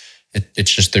like,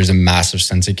 it's just, there's a massive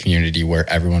sense of community where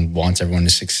everyone wants everyone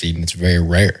to succeed. And it's very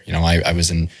rare. I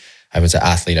was an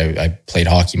athlete. I played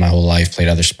hockey my whole life, played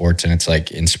other sports. And it's like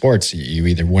in sports, you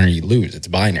either win or you lose. It's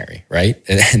binary, right?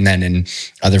 And then in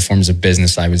other forms of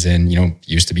business I was in,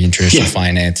 used to be in traditional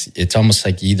finance. It's almost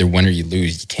like you either win or you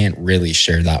lose. You can't really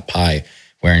share that pie.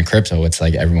 Where in crypto, it's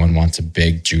like everyone wants a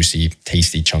big, juicy,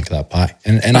 tasty chunk of that pie.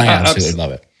 And I absolutely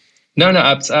love it. No,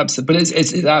 absolutely. But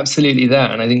it's absolutely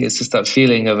that. And I think it's just that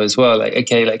feeling of as well, like,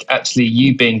 okay, like actually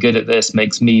you being good at this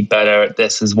makes me better at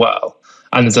this as well.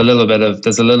 And there's a little bit of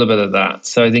that.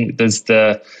 So I think there's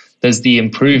the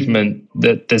improvement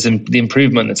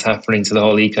that's happening to the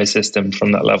whole ecosystem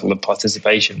from that level of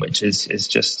participation, which is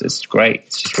it's great.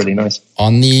 It's just really nice.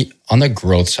 On the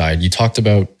growth side, you talked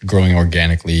about growing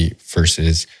organically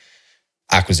versus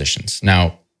acquisitions.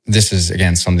 Now, this is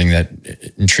again something that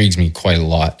intrigues me quite a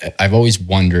lot. I've always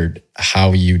wondered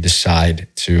how you decide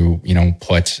to,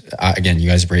 put again, you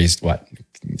guys raised what?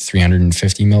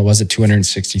 350 mil, was it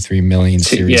 263 million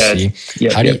Series C?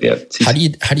 How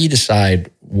do you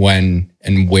decide when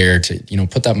and where to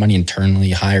put that money internally,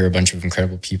 hire a bunch of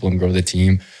incredible people and grow the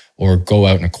team, or go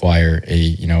out and acquire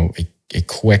a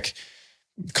quick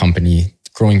company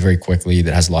growing very quickly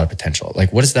that has a lot of potential?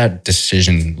 Like, what does that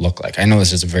decision look like? I know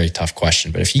this is a very tough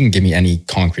question, but if you can give me any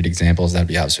concrete examples, that'd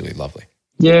be absolutely lovely.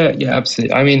 Yeah,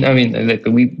 absolutely. I mean, like,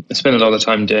 we spend a lot of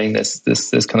time doing this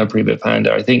kind of pre-Bitpanda.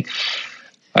 I think.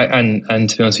 And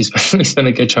to be honest, we spend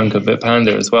a good chunk of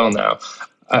Bitpanda as well now.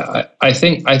 I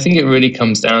think it really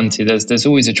comes down to there's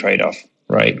always a trade-off,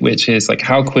 right? Which is like,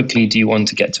 how quickly do you want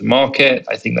to get to market?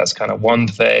 I think that's kind of one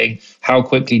thing. How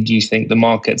quickly do you think the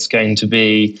market's going to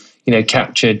be,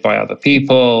 captured by other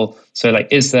people? So like,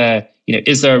 is there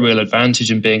a real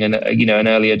advantage in being an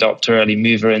early adopter, early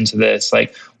mover into this?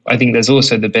 Like, I think there's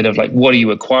also the bit of like, what are you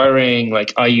acquiring?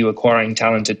 Like, are you acquiring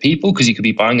talented people? Because you could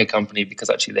be buying a company because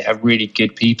actually they have really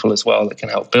good people as well that can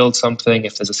help build something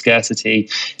if there's a scarcity.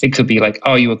 It could be like,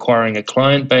 are you acquiring a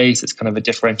client base? It's kind of a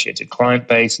differentiated client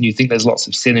base. And you think there's lots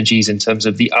of synergies in terms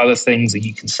of the other things that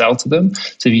you can sell to them.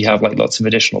 So if you have like lots of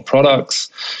additional products,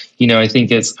 I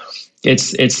think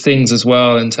it's things as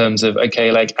well in terms of,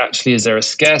 okay, like actually, is there a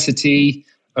scarcity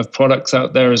of products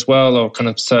out there as well, or kind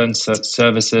of certain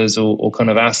services or kind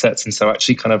of assets? And so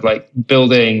actually kind of like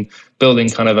building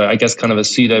kind of a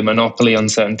pseudo monopoly on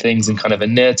certain things in kind of a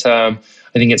near term.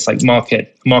 I think it's like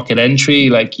market entry.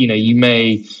 Like, you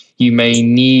may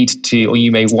need to, or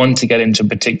you may want to get into a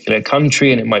particular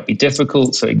country, and it might be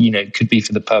difficult. So, it could be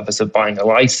for the purpose of buying a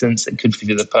license. It could be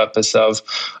for the purpose of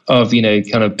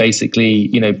kind of basically,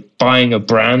 buying a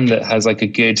brand that has like a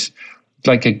good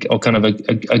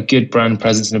brand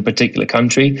presence in a particular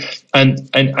country, and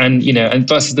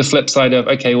versus the flip side of,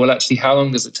 okay, well, actually, how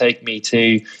long does it take me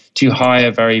to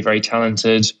hire very, very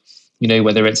talented,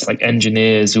 whether it's like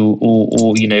engineers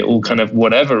or kind of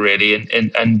whatever really,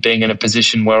 and being in a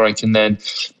position where I can then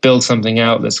build something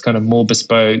out that's kind of more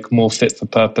bespoke, more fit for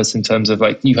purpose in terms of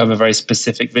like, you have a very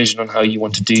specific vision on how you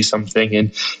want to do something,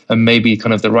 and maybe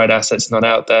kind of the right assets not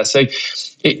out there. So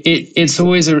it's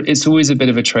always a bit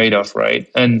of a trade-off, right?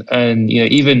 And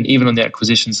even on the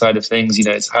acquisition side of things,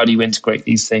 it's how do you integrate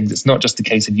these things? It's not just a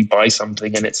case of you buy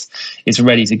something and it's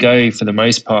ready to go for the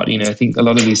most part. I think a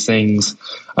lot of these things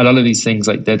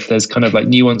like there's kind of like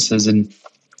nuances, and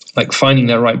like finding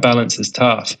that right balance is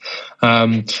tough.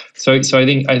 So I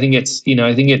think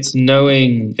it's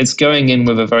knowing, it's going in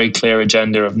with a very clear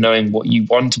agenda of knowing what you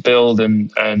want to build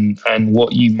and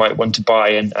what you might want to buy,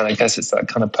 and I guess it's that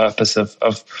kind of purpose of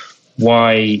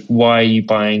why are you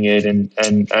buying it, and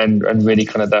really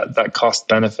kind of that cost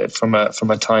benefit from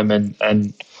a time and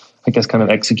I guess kind of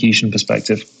execution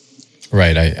perspective.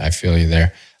 Right, I feel you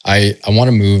there. I want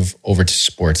to move over to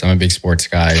sports. I'm a big sports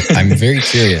guy. I'm very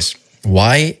curious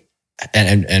why,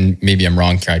 and maybe I'm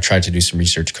wrong here. I tried to do some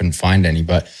research, couldn't find any,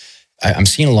 but I'm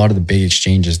seeing a lot of the big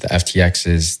exchanges, the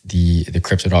FTXs, the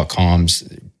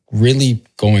crypto.coms, really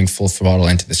going full throttle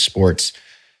into the sports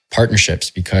partnerships,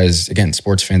 because again,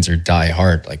 sports fans are die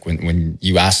hard. Like when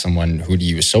you ask someone, who do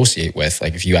you associate with?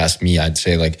 Like if you ask me, I'd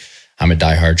say like, I'm a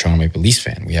diehard Toronto Maple Leafs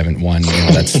fan. We haven't won,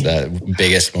 that's the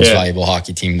biggest, most valuable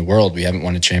hockey team in the world. We haven't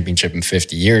won a championship in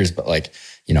 50 years, but like,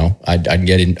 I'd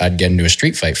get into a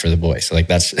street fight for the boys. So like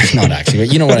that's not actually,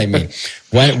 but you know what I mean.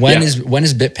 When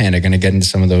is Bitpanda going to get into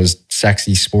some of those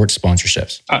sexy sports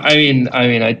sponsorships?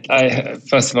 I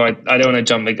first of all, I don't want to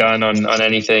jump the gun on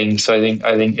anything. So I think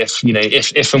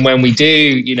if and when we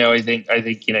do, I think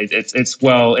it's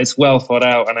well thought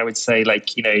out. And I would say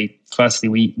firstly,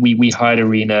 we hired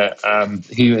Arena,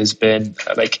 who has been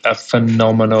like a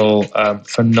phenomenal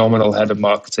head of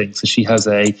marketing. So she has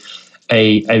a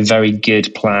very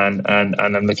good plan, and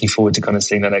I'm looking forward to kind of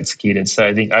seeing that executed. So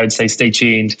I think I would say stay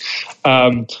tuned.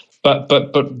 But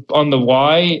on the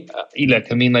why,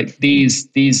 look, like these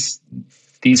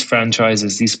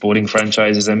franchises, these sporting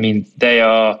franchises, they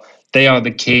are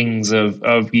the kings of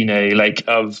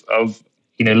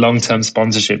long-term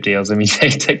sponsorship deals.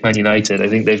 Take Man United. I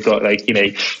think they've got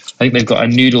a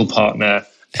noodle partner.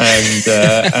 And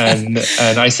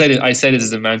I said it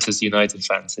as a Manchester United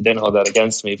fan, so don't hold that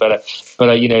against me. But I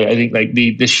think like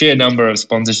the sheer number of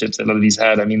sponsorships that a lot of these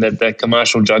had, they're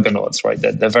commercial juggernauts, right?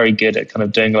 They're very good at kind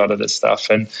of doing a lot of this stuff.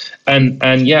 And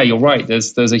yeah, you're right.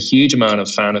 There's a huge amount of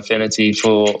fan affinity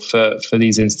for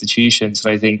these institutions.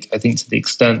 And I think to the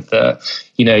extent that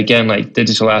again, like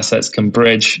digital assets can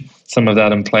bridge some of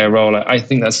that and play a role, I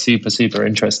think that's super, super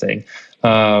interesting.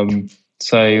 So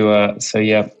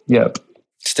yeah.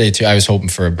 Stay tuned. I was hoping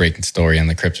for a breaking story on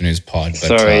the Crypto News pod. But,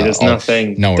 sorry, there's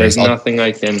nothing. No worries. There's nothing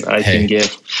I can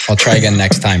give. I'll try again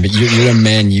next time. But you're a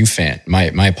Man U fan.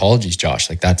 My apologies,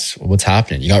 Josh. Like that's what's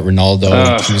happening. You got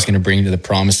Ronaldo. He was going to bring you to the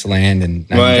promised land, and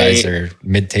now you guys are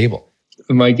mid-table.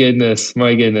 My goodness.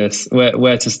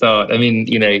 Where to start?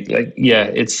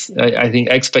 It's. I think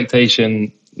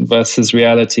expectation versus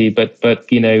reality, but like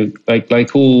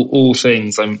all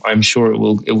things, I'm sure it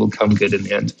will come good in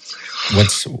the end.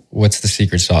 What's the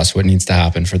secret sauce? What needs to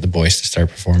happen for the boys to start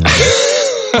performing?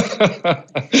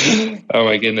 Oh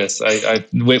my goodness!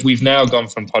 We've now gone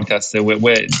from podcast to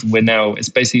we're now, it's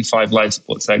basically 5 live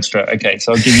sports extra. Okay,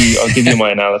 so I'll give you my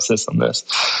analysis on this.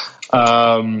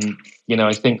 I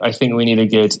think we need a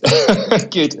good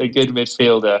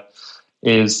midfielder.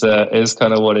 Is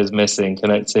kind of what is missing,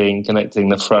 connecting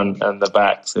the front and the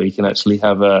back, so you can actually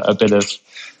have a bit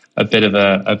of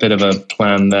a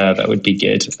plan there. That would be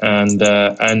good, and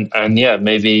yeah,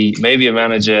 maybe a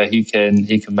manager who can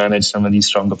manage some of these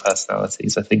stronger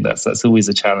personalities. I think that's always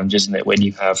a challenge, isn't it? When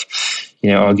you have,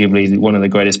 arguably one of the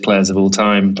greatest players of all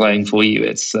time playing for you,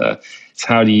 it's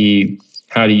how do you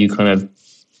kind of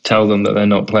tell them that they're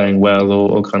not playing well,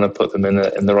 or kind of put them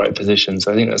in the right position.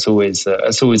 So I think that's always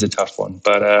a tough one.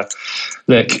 But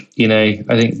look, I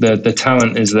think the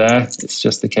talent is there. It's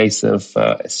just a case of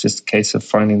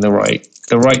finding the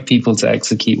right people to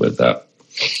execute with that.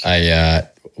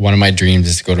 One of my dreams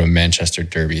is to go to a Manchester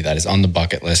Derby. That is on the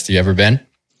bucket list. Have you ever been?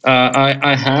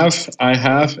 I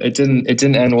have. It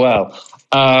didn't end well.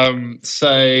 So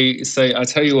I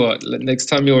tell you what. Next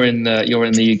time you're in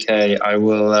the UK,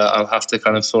 I'll have to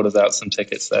kind of sort us out some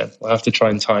tickets. Then we'll have to try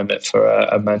and time it for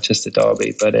a Manchester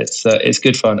derby. But it's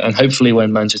good fun, and hopefully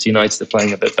when Manchester United are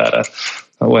playing a bit better,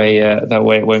 that way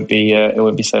it won't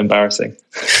be so embarrassing.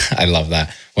 I love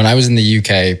that. When I was in the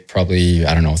UK, probably,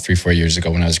 I don't know, 3-4 years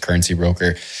ago, when I was a currency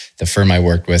broker, the firm I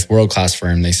worked with, world-class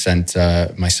firm, they sent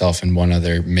myself and one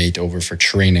other mate over for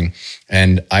training.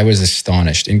 And I was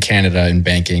astonished. In Canada, in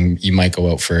banking, you might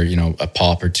go out for, a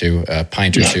pop or two, a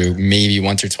pint or two, maybe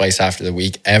once or twice after the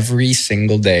week. Every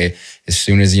single day, as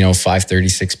soon as, 5:30,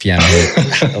 6 p.m.,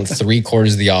 3/4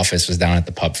 of the office was down at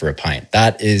the pub for a pint.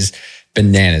 That is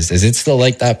bananas. Is it still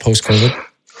like that post-COVID?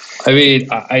 I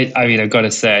mean, I've got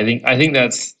to say, I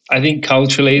think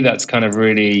culturally that's kind of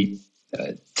really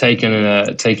taken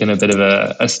a bit of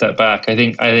a step back. I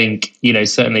think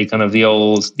certainly kind of the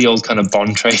old kind of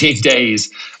bond trading days.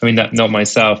 I mean, not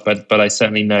myself, but I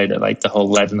certainly know that like the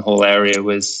whole Leadenhall area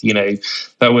was,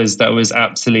 that was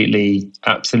absolutely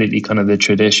kind of the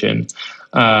tradition.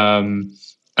 And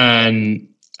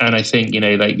I think,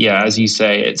 as you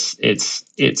say, it's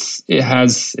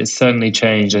certainly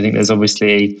changed. I think there's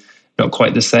obviously not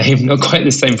quite the same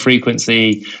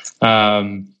frequency.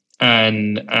 And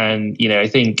I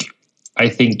think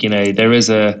there is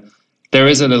a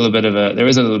little bit of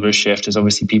a shift, as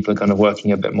obviously people are kind of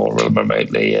working a bit more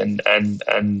remotely and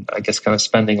I guess kind of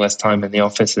spending less time in the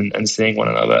office and seeing one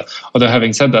another. Although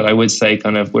having said that, I would say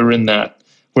kind of we're in that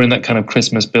kind of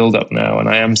Christmas build-up now, and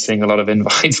I am seeing a lot of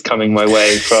invites coming my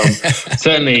way from.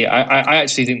 Certainly, I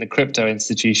actually think the crypto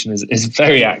institution is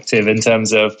very active in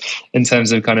terms of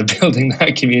kind of building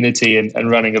that community and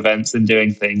running events and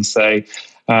doing things. So,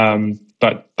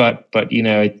 but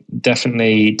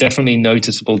definitely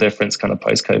noticeable difference kind of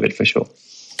post-COVID for sure.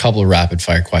 Couple of rapid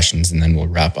fire questions and then we'll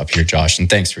wrap up here, Josh. And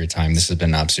thanks for your time. This has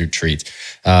been an absolute treat.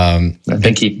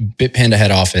 Thank you. Bitpanda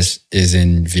head office is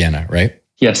in Vienna, right?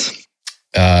 Yes.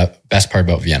 Best part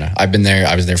about Vienna? I've been there.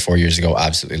 I was there 4 years ago.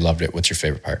 Absolutely loved it. What's your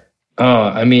favorite part? Oh,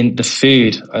 I mean, the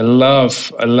food. I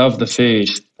love the food.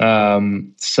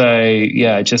 So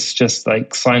yeah, just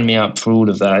like sign me up for all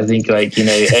of that. I think whether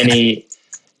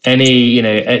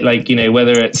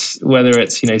it's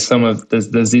some of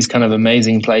there's these kind of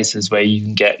amazing places where you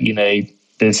can get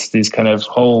these kind of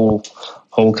whole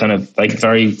kind of like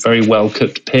very, very well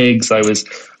cooked pigs. I was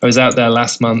out there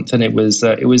last month, and it was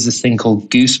this thing called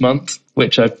Goose Month,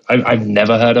 which I've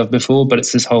never heard of before. But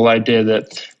it's this whole idea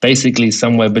that basically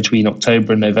somewhere between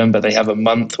October and November they have a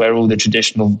month where all the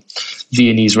traditional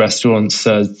Viennese restaurants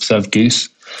serve goose.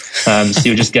 So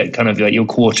you'll just get kind of like your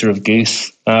quarter of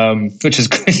goose, which is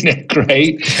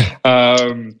great.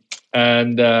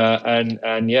 And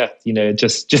yeah,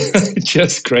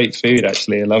 just great food.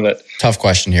 Actually, I love it. Tough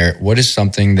question here. What is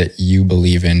something that you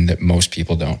believe in that most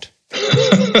people don't?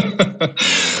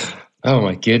 Oh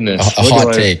my goodness! A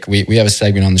hot take. We have a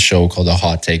segment on the show called the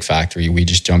Hot Take Factory. We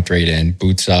just jumped right in,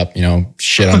 boots up,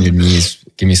 shit on your knees.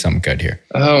 Give me something good here.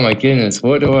 Oh my goodness!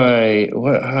 What do I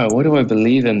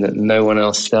believe in that no one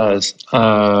else does?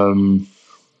 Oh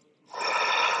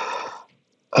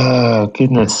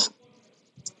goodness!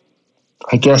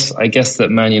 I guess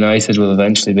that Man United will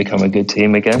eventually become a good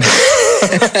team again.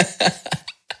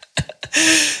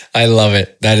 I love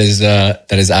it. That is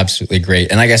absolutely great.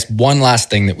 And I guess one last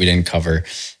thing that we didn't cover,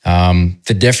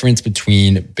 the difference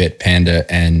between Bitpanda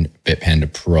and Bitpanda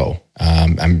Pro.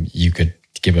 You could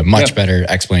give a much better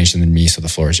explanation than me, so the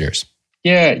floor is yours.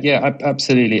 Yeah,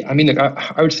 absolutely. I mean, look,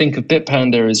 I would think of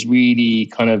Bitpanda as really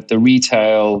kind of the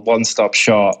retail one-stop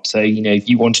shop. So, if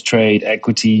you want to trade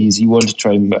equities, you want to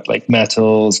trade like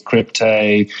metals,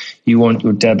 crypto, you want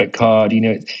your debit card,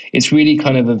 it's really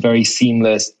kind of a very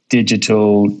seamless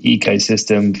digital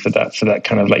ecosystem for that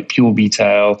kind of like pure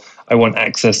retail. I want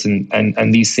access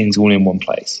and these things all in one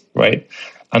place, right?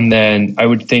 And then I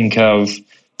would think of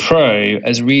Pro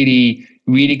as really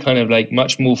kind of like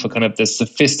much more for kind of the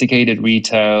sophisticated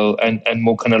retail and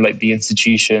more kind of like the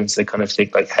institutions that kind of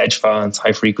think like hedge funds,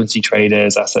 high frequency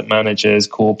traders, asset managers,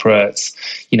 corporates,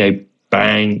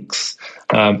 banks,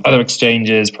 other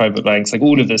exchanges, private banks, like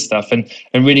all of this stuff. And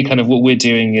really kind of what we're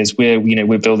doing is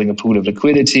we're building a pool of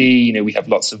liquidity. We have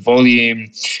lots of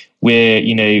volume.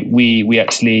 we're, we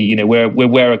actually, we're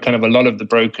where kind of a lot of the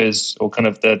brokers or kind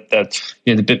of the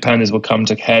Bitpandas will come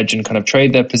to hedge and kind of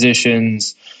trade their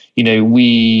positions.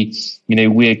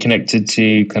 We're connected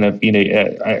to kind of,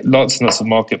 lots and lots of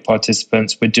market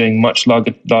participants. We're doing much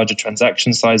larger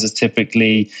transaction sizes.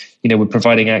 Typically, we're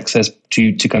providing access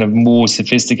to kind of more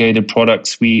sophisticated product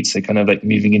suites. So kind of like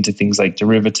moving into things like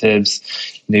derivatives.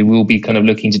 We'll be kind of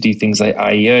looking to do things like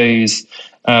IEOs.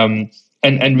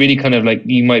 And really kind of like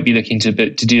you might be looking to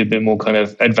do a bit more kind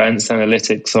of advanced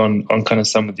analytics on kind of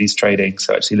some of these trading.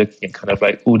 So actually looking at kind of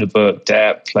like order book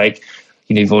depth, like,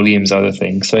 volumes, other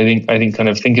things. So I think kind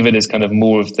of think of it as kind of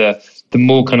more of the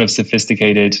more kind of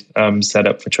sophisticated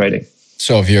setup for trading.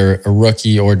 So if you're a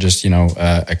rookie or just,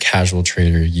 a casual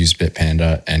trader, use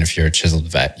Bitpanda. And if you're a chiseled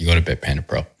vet, you go to Bitpanda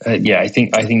Pro. Yeah, I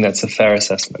think that's a fair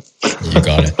assessment. You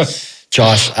got it.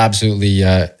 Josh, absolutely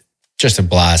just a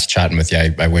blast chatting with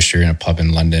you. I wish you were in a pub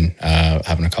in London,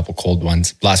 having a couple cold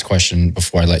ones. Last question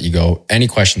before I let you go. Any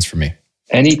questions for me?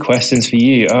 Any questions for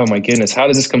you? Oh my goodness. How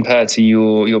does this compare to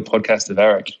your podcast with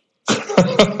Eric?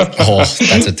 Oh,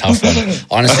 that's a tough one.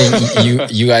 Honestly,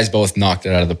 you guys both knocked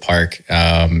it out of the park.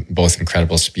 Both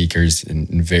incredible speakers and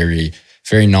very,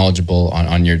 very knowledgeable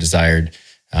on your desired,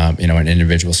 and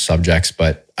individual subjects.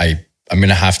 But I'm going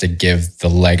to have to give the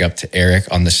leg up to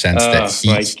Eric on the sense that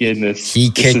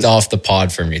he kicked off the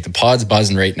pod for me. The pod's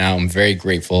buzzing right now. I'm very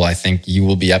grateful. I think you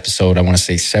will be episode, I want to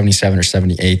say 77 or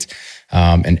 78.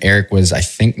 And Eric was, I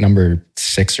think, number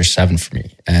 6 or 7 for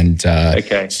me. And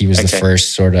he was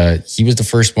the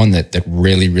first one that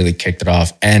really, really kicked it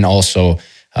off, and also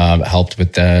helped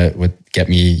with get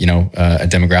me, a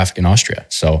demographic in Austria.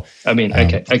 So I mean,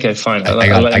 okay, fine.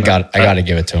 I got to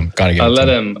give it to him. I'll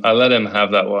let him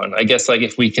have that one. I guess like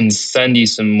if we can send you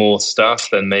some more stuff,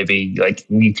 then maybe like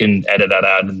you can edit that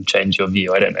out and change your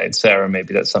view. I don't know, Sarah.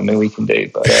 Maybe that's something we can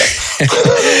do. But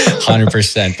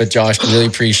 100%. But Josh, really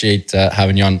appreciate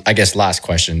having you on. I guess last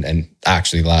question.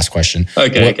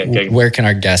 Okay. Where can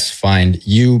our guests find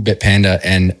you, Bitpanda,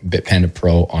 and Bitpanda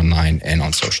Pro online and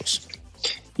on socials?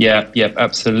 Yeah,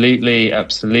 absolutely.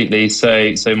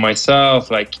 So myself,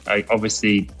 like I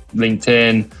obviously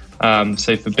LinkedIn.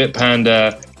 So for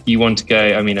Bitpanda, you want to go.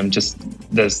 I mean, if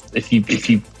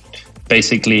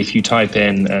you type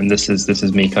in, and this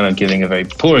is me kind of giving a very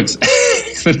poor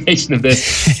explanation of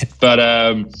this, but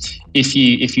if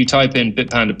you type in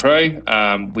Bitpanda Pro,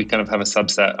 we kind of have a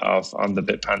subset on the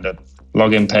Bitpanda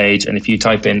login page, and if you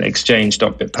type in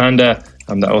exchange.bitpanda,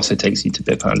 that also takes you to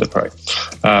Bitpanda Pro.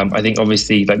 I think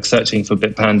obviously like searching for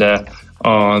Bitpanda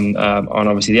on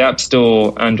obviously the App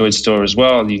Store, Android Store as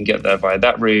well, you can get there via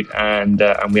that route, and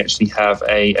we actually have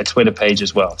a Twitter page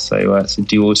as well. So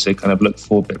do also kind of look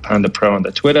for Bitpanda Pro on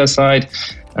the Twitter side,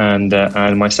 and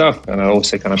myself, and I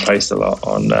also kind of post a lot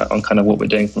on kind of what we're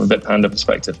doing from a Bitpanda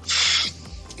perspective.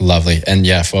 Lovely. And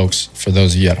yeah, folks, for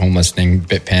those of you at home listening,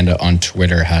 Bitpanda on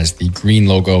Twitter has the green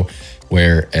logo,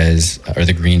 or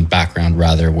the green background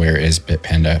rather, whereas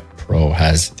Bitpanda Pro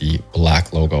has the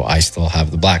black logo. I still have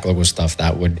the black logo stuff.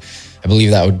 I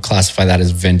believe that would classify that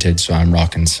as vintage. So I'm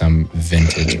rocking some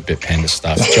vintage Bitpanda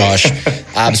stuff. Josh,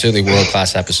 absolutely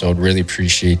world-class episode. Really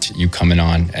appreciate you coming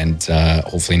on. And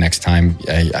hopefully next time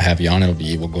I have you on,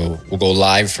 we'll go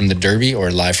live from the Derby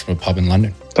or live from a pub in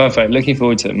London. Perfect. Looking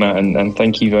forward to it, Matt. And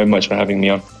thank you very much for having me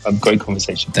on. A great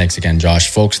conversation. Thanks again, Josh.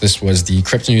 Folks, this was the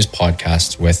Crypto News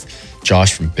Podcast with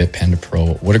Josh from Bitpanda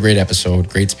Pro. What a great episode.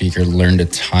 Great speaker. Learned a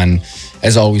ton.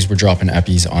 As always, we're dropping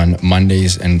epis on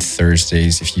Mondays and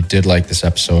Thursdays. If you did like this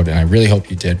episode, and I really hope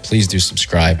you did, please do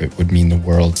subscribe. It would mean the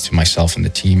world to myself and the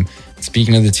team.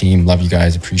 Speaking of the team, love you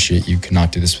guys. Appreciate you. Could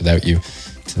not do this without you.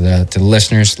 To the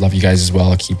listeners, love you guys as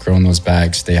well. Keep growing those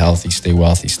bags. Stay healthy, stay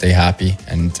wealthy, stay happy,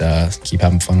 and keep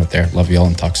having fun with there. Love you all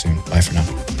and talk soon. Bye for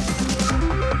now.